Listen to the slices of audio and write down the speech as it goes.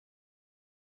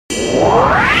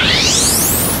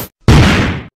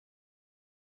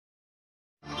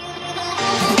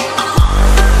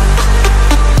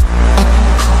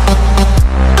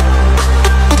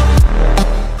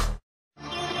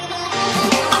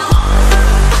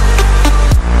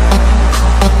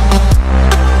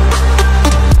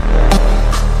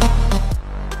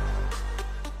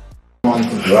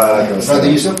Brother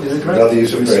Yusuf, is it correct? Brother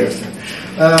Yusuf, correct.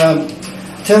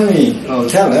 Tell me, or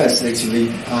tell us actually,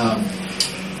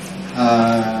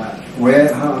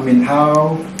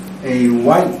 how a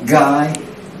white guy,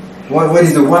 what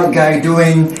is the white guy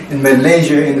doing in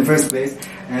Malaysia in the first place,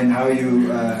 and how you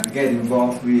get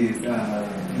involved with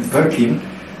Perkin,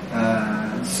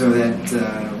 so that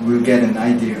we'll get an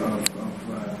idea of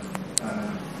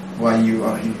why you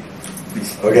are here.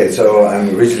 Please. Okay, so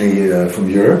I'm originally from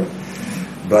Europe,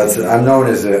 but I'm known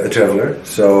as a traveler.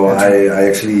 So I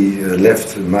actually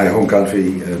left my home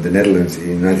country, the Netherlands,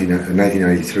 in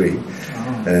 1993,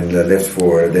 and left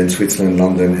for then Switzerland,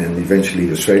 London, and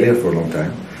eventually Australia for a long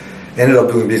time. Ended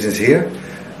up doing business here.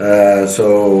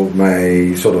 So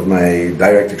my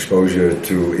direct exposure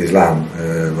to Islam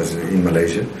was in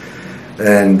Malaysia,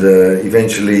 and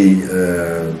eventually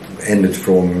ended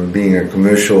from being a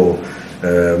commercial,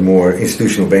 more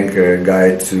institutional banker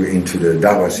guy into the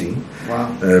dawah scene. Wow.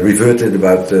 Reverted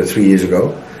about 3 years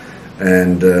ago,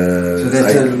 and so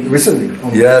that's recently.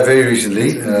 Yeah, very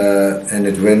recently, and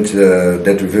it went.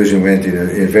 That reversion went in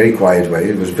a very quiet way.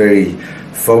 It was very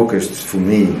focused for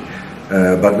me,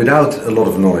 but without a lot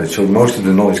of knowledge. So most of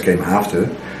the knowledge came after,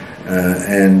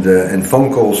 and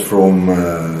phone calls from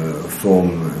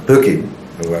Perkin,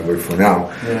 who I work for now.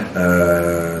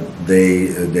 Yeah. They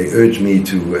urged me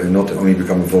to not only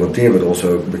become a volunteer but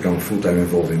also become full-time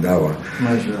involved in dawah.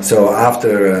 So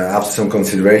after some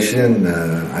consideration,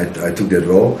 I took that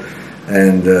role,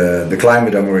 and the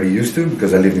climate I'm already used to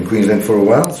because I lived in Queensland for a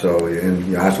while. So and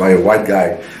you asked why a white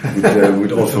guy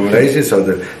would also Malaysia. So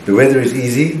the weather is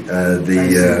easy.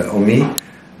 On me,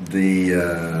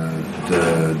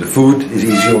 the food is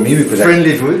easy on me because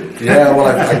friendly food. Yeah, well,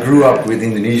 I grew up with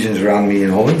Indonesians around me in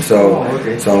Holland, so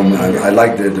I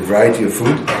like the variety of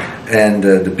food, and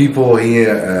the people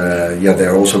here,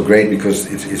 they're also great because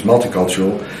it's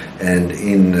multicultural, and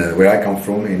in where I come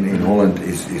from in Holland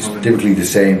is typically the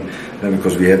same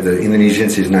because we have the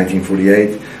Indonesians since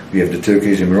 1948, we have the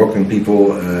Turkish and Moroccan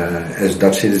people as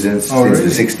Dutch citizens since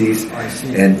the 60s,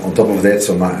 and on top of that,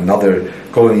 another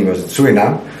colony was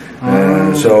Suriname.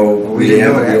 We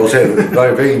also have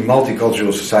a very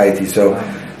multicultural society. So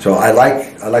I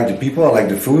like the people, I like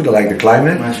the food, I like the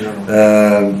climate,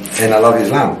 and I love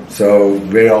Islam. So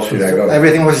where else should I go?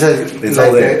 Everything was it's like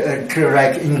all there. A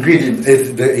correct ingredient.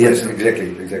 Yes,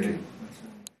 exactly.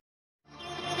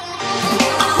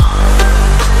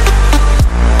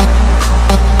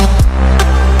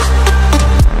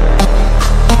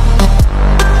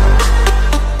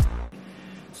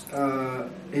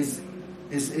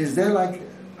 Is there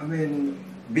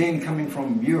coming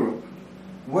from Europe,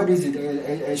 what is it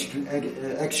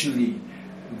actually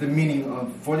the meaning of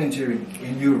volunteering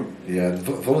in Europe? Yeah,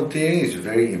 volunteering is a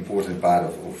very important part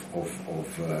of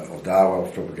dawah,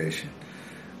 of propagation,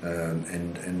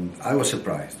 and I was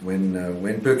surprised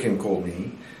when Perkin called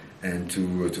me and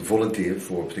to volunteer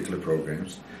for particular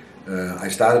programs. I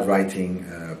started writing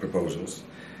proposals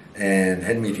and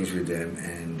had meetings with them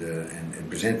and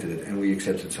presented it, and we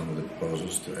accepted some of the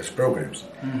proposals as programs.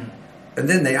 Mm-hmm. And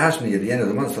then they asked me at the end of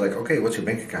the month, like, okay, what's your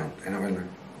bank account? And I went like,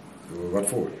 what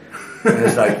for? And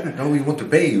it's like, no, we want to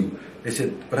pay you. They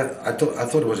said, but I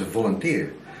thought it was a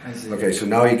volunteer. I see. Okay, so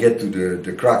now you get to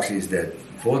the crux is that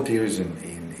volunteerism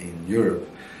in Europe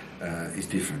is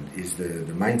different. Is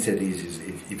the mindset is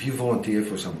if you volunteer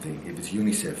for something, if it's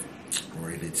UNICEF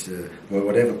or if it's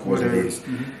whatever cause it is,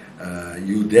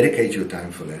 you dedicate your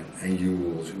time for that, and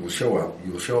you will show up.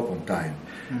 You will show up on time.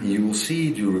 And you will see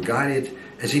it. You regard it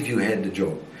as if you had the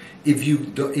job. If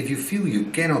you feel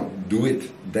you cannot do it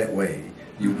that way,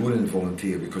 you wouldn't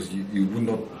volunteer because you would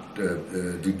not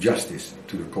do justice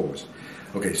to the cause.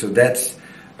 Okay, so that's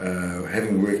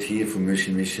having worked here for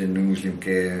Mercy Mission, New Muslim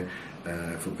Care,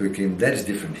 for Perkin. That is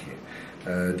different here.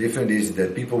 Different is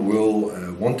that people will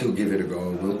want to give it a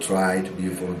go, will try to be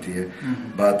a volunteer,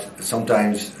 but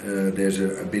sometimes there's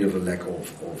a bit of a lack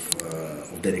of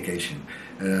dedication.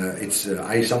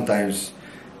 I sometimes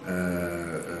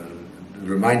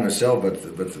remind myself, but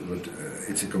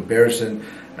it's a comparison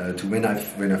to when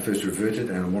I first reverted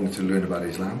and I wanted to learn about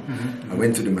Islam. I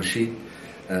went to the masjid.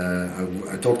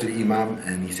 I talked to the imam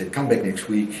and he said, come back next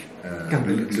week.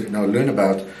 Learn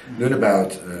about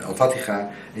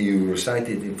Al-Fatiha, and you recite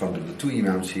it in front of the two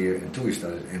imams here and two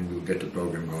ustads, and we'll get the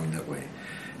program going that way.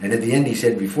 And at the end he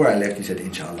said, before I left, he said,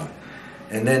 Inshallah.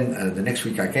 And then the next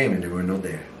week I came and they were not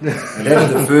there. And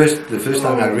that was the first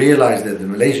time I realized that the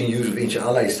Malaysian use of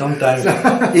Inshallah is sometimes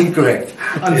incorrect.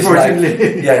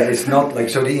 Unfortunately. It's not like,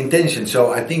 so the intention.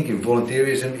 So I think in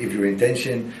volunteerism, if your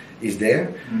intention is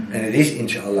there, and it is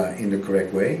Inshallah in the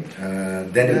correct way,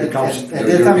 then it becomes at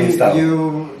that European time style.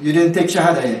 You didn't take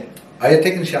Shahada yet? I had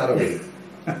taken a shot already.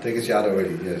 Taken a shot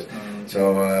already, yes.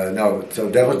 So no, so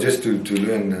that was just to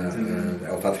learn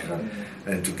Al Fatiha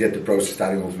and to get the process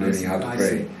starting of learning how to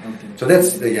pray. Okay. So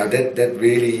that's that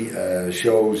really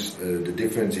shows the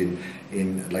difference in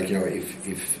like, you know,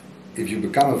 if you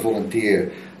become a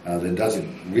volunteer that does it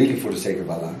really for the sake of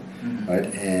Allah, right,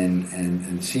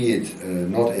 and see it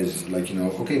not as like, you know,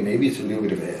 okay, maybe it's a little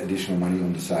bit of additional money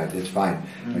on the side, that's fine,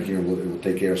 like, you know, it will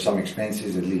take care of some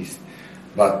expenses at least,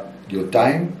 but your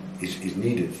time is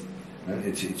needed.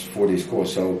 It's 4 days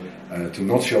course, so to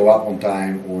not show up on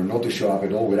time or not to show up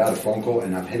at all without a phone call,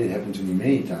 and I've had it happen to me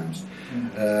many times,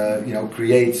 you know,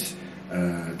 creates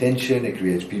tension. It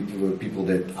creates people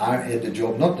that are at the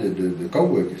job, not the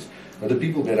co-workers, but the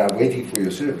people that are waiting for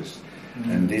your service,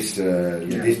 and this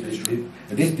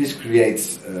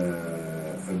creates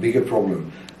a bigger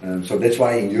problem. So that's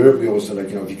why in Europe we also, like,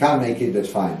 you know, if you can't make it,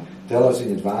 that's fine. Tell us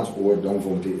in advance or don't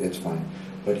volunteer, that's fine.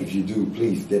 But if you do,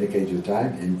 please dedicate your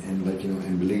time and like, you know,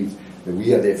 and believe that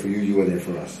we are there for you, you are there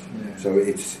for us. Yeah. So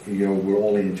it's, you know, we're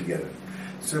all in it together.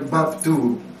 Sebab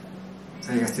tu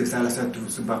saya rasa salah satu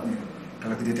sebabnya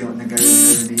kalau kita tengok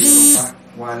negara-negara di Eropah,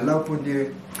 walaupun dia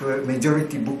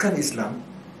majority bukan Islam,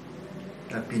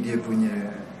 tapi dia punya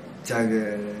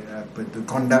cara apa tu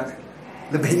conduct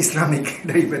lebih Islamik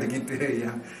daripada kita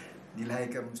yang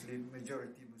dilahirkan Muslim,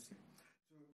 majority Muslim.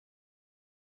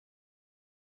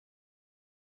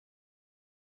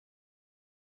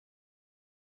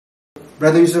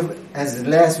 Brother Yusuf, as the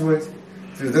last word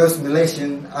to those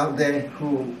Malaysians out there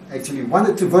who actually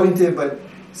wanted to volunteer but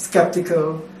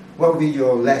skeptical, what would be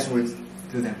your last words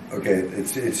to them? Okay,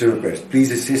 it's a request.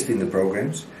 Please assist in the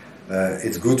programs.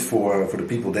 It's good for the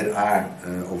people that are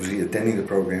obviously attending the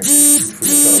programs. It's good for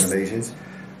your fellow Malaysians,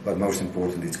 but most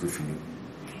importantly, it's good for you.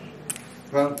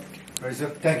 Well,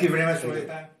 Yusuf, thank you very much for your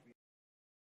time.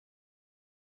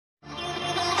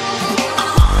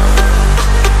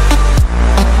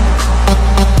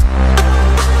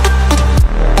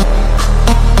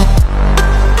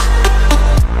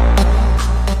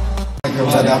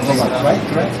 Abdullah, right?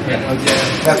 Correct? Yeah. Okay.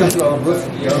 Welcome to our booth,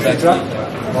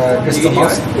 Crystal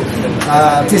Mosque.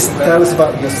 Please tell us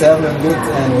about yourself a bit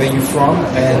and where you're from,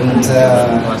 and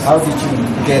how did you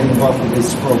get involved with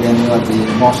this program at the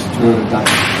mosque during the time?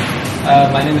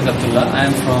 My name is Abdullah. I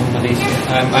am from Malaysia.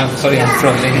 I'm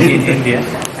from India,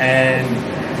 and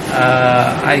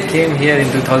I came here in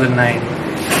 2009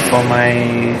 for my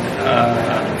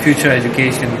future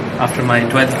education after my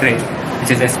 12th grade,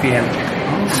 which is SPM.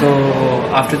 So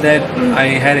after that,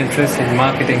 I had interest in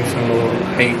marketing, so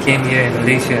I came here in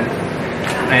Malaysia.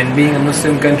 And being a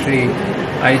Muslim country,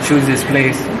 I choose this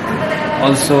place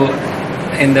also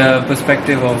in the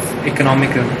perspective of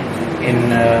economical in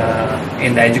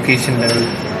the education level.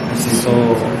 So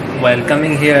while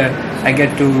coming here, I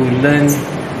get to learn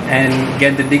and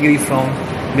get the degree from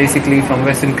basically from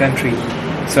Western country.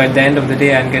 So at the end of the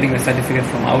day, I'm getting a certificate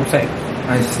from outside.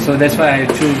 So that's why I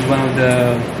choose one of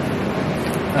the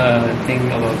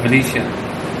thing about Malaysia.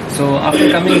 So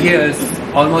after coming here,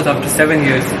 almost after 7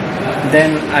 years,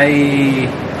 then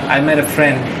I met a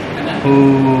friend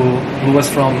who was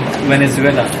from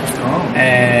Venezuela,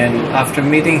 and after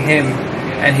meeting him,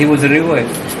 and he was a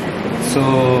revert. So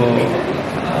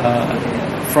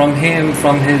from him,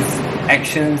 from his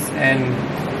actions and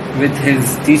with his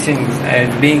teachings,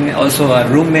 and being also a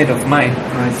roommate of mine,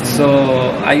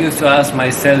 so I used to ask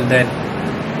myself that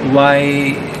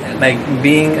why, like,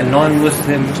 being a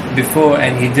non-Muslim before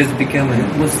and he just became a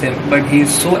Muslim, but he's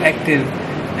so active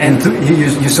and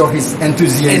you saw his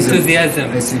enthusiasm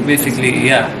basically,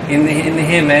 yeah, in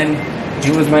him, and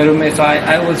he was my roommate, so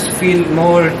I was feel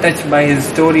more touched by his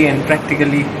story and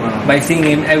practically by seeing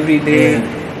him every day,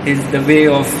 the way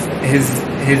of his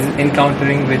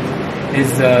encountering with his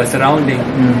surrounding.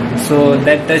 So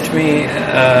that touched me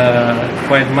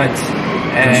quite much,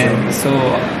 and so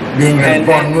being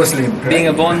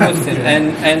a born Muslim,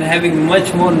 and having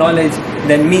much more knowledge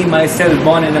than me myself,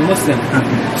 born in a Muslim.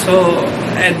 So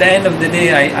at the end of the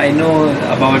day, I know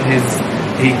about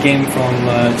he came from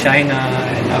China,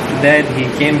 and after that he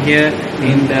came here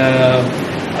in the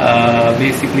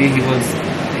basically he was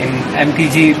in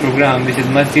MTG program, which is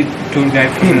Masjid Tour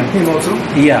Guide program. Him also?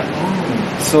 Yeah.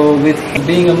 So with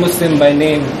being a Muslim by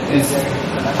name is,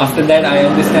 after that I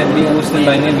understand being a Muslim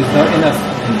by name is not enough.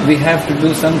 We have to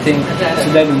do something so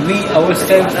that we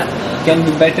ourselves can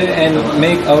be better and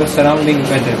make our surroundings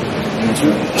better.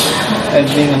 As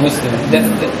being a Muslim, that's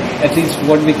at least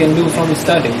what we can do from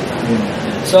starting.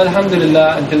 So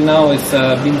Alhamdulillah, until now it's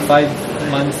been 5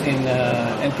 months in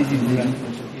MTG program.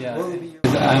 Yeah.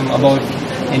 I'm about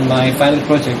in my final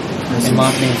project in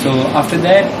marketing. So after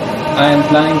that, I am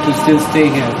planning to still stay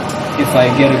here if I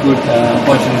get a good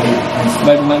opportunity.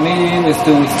 But my main aim is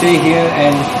to stay here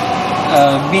and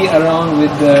be around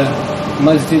with the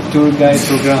Masjid Tour Guide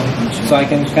program, so I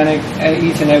can connect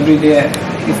each and every day.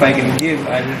 If I can give,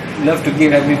 I love to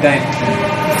give every time,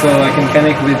 so I can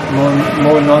connect with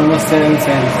more non-Muslims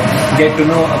and get to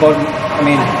know about.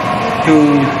 To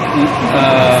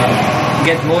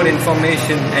get more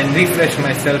information and refresh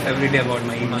myself every day about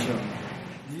my iman.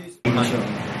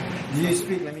 Do you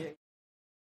speak?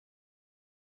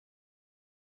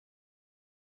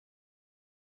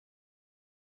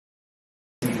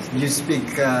 You speak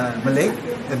Malay?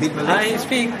 A bit Malay? I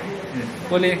speak.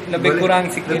 Boleh lebih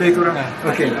kurang sikit. Lebih kurang.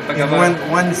 Okay.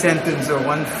 One sentence or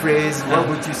one phrase. What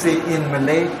would you say in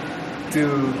Malay to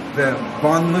the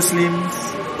non-Muslims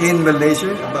in Malaysia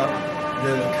about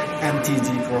the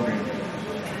MTG program?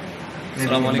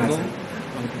 Assalamualaikum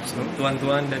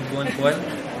tuan-tuan dan puan-puan.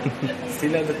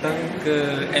 Sila datang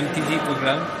ke MTG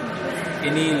program.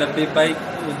 Ini lebih baik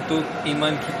untuk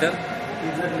iman kita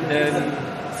dan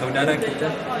saudara kita.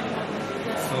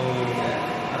 So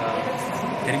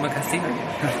terima kasih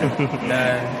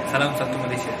dan salam satu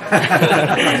Malaysia.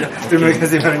 Terima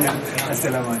kasih banyak.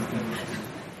 Assalamualaikum.